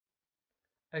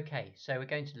Okay, so we're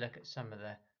going to look at some of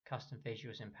the custom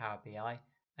visuals in Power BI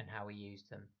and how we use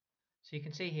them. So you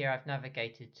can see here I've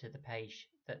navigated to the page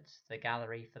that's the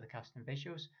gallery for the custom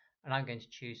visuals, and I'm going to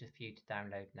choose a few to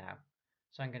download now.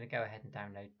 So I'm going to go ahead and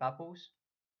download Bubbles.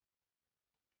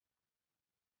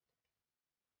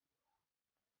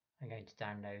 I'm going to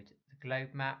download the globe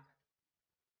map,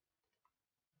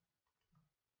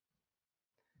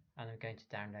 and I'm going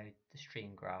to download the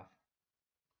stream graph.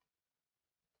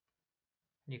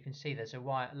 And you can see there's a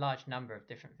large number of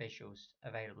different visuals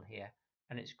available here,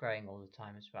 and it's growing all the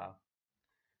time as well.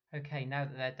 Okay, now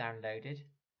that they're downloaded,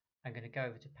 I'm going to go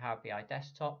over to Power BI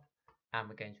Desktop, and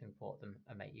we're going to import them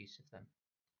and make use of them.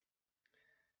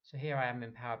 So here I am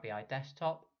in Power BI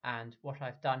Desktop, and what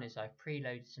I've done is I've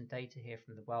preloaded some data here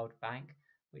from the World Bank,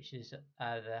 which is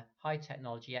the high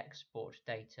technology export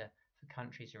data for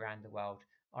countries around the world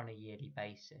on a yearly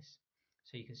basis.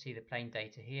 So you can see the plain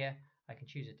data here. I can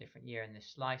choose a different year in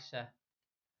this slicer,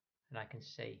 and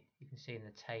you can see in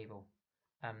the table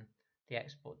the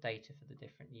export data for the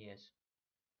different years.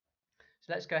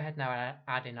 So let's go ahead now and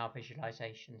add in our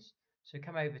visualizations. So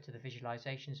come over to the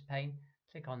visualizations pane,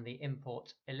 click on the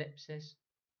import ellipses,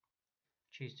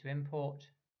 choose to import,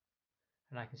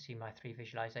 and I can see my 3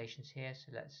 visualizations here.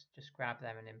 So let's just grab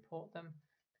them and import them.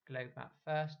 The globe map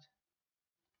first,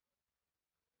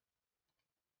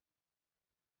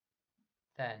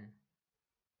 then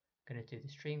I'm going to do the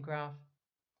stream graph,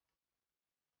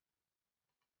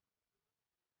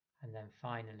 and then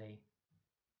finally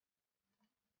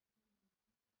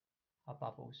our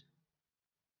bubbles.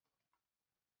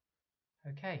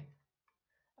 Okay,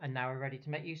 and now we're ready to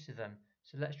make use of them.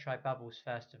 So let's try bubbles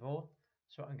first of all.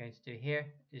 So what I'm going to do here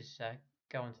is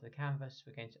go onto the canvas.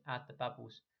 We're going to add the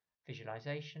bubbles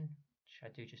visualization, which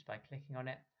I do just by clicking on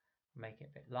it, make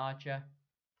it a bit larger.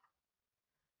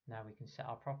 Now we can set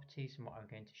our properties, and what I'm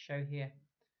going to show here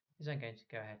is I'm going to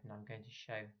go ahead and I'm going to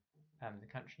show the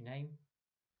country name,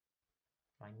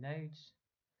 my nodes,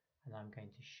 and I'm going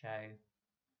to show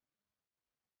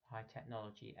high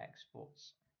technology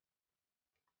exports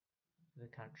for the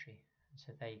country. And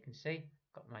so there you can see,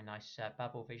 got my nice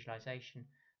bubble visualization.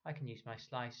 I can use my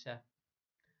slicer,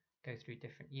 go through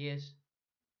different years,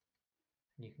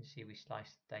 and you can see we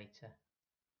slice the data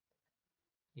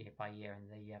year by year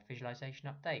and the visualization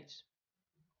updates.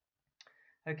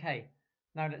 Okay,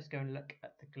 now let's go and look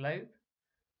at the globe.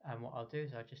 And what I'll do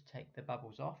is I'll just take the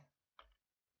bubbles off.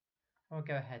 I'll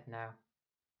go ahead now.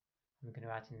 I'm going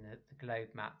to add in the globe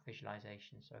map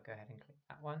visualization. So I'll go ahead and click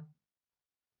that one.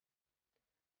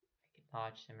 Make it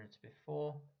large, similar to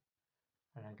before.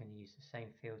 And I'm going to use the same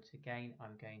fields again.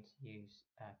 I'm going to use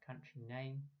country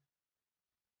name.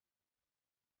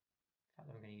 In fact,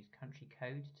 I'm going to use country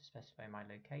code to specify my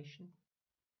location.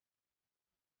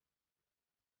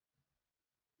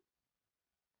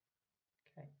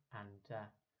 Okay, and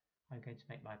I'm going to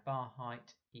make my bar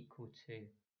height equal to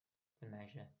the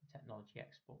measure, the technology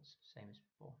exports, same as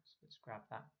before. So let's grab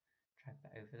that, drag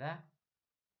that over there.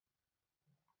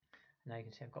 And now you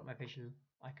can see I've got my visual.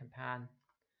 I can pan,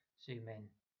 zoom in.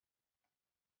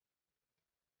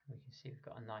 And we can see we've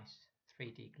got a nice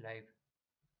 3D globe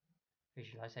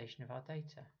visualization of our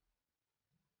data.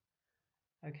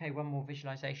 Okay, one more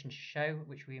visualization to show,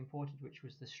 which we imported, which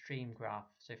was the stream graph.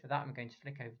 So for that, I'm going to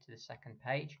flick over to the second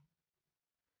page.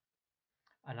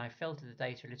 And I filter the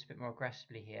data a little bit more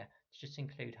aggressively here to just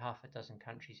include half a dozen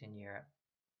countries in Europe.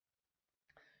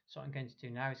 So what I'm going to do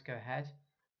now is go ahead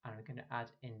and we're going to add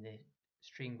in the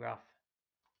stream graph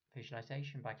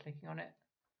visualization by clicking on it.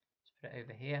 Let's put it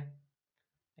over here,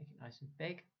 make it nice and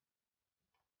big.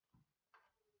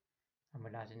 And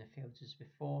we'll add in the fields as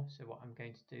before. So what I'm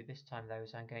going to do this time though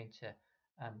is I'm going to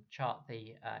chart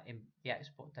the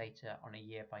export data on a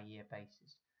year by year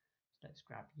basis. So let's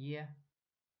grab year,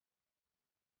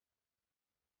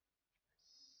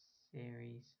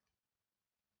 series,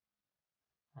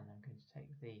 and I'm going to take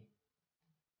the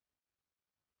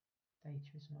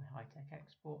data as my high-tech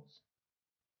exports.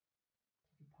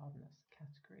 Pardon, that's the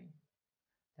category.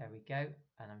 There we go.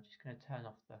 And I'm just going to turn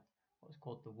off what's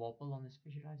called the wobble on this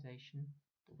visualization,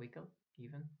 the wiggle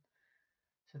even.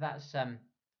 So that's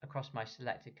across my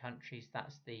selected countries.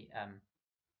 That's the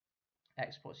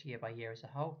exports year by year as a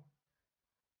whole.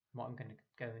 What I'm going to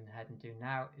go ahead and do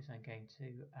now is I'm going to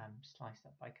slice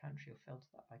that by country or filter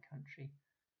that by country.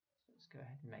 So let's go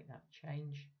ahead and make that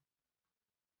change.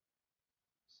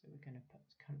 So we're going to put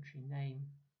country name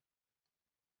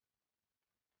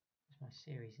as my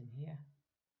series in here.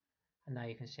 And now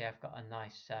you can see I've got a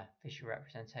nice visual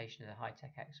representation of the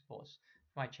high-tech exports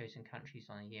for my chosen countries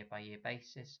on a year-by-year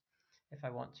basis. If I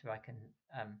want to, I can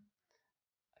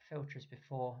filter as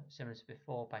before, similar to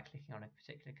before, by clicking on a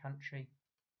particular country,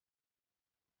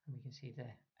 and we can see the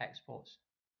exports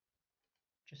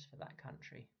just for that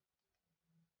country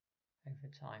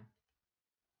over time.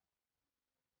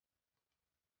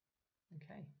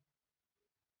 Okay.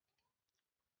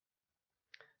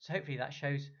 So hopefully that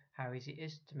shows how easy it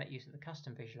is to make use of the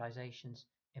custom visualizations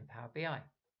in Power BI.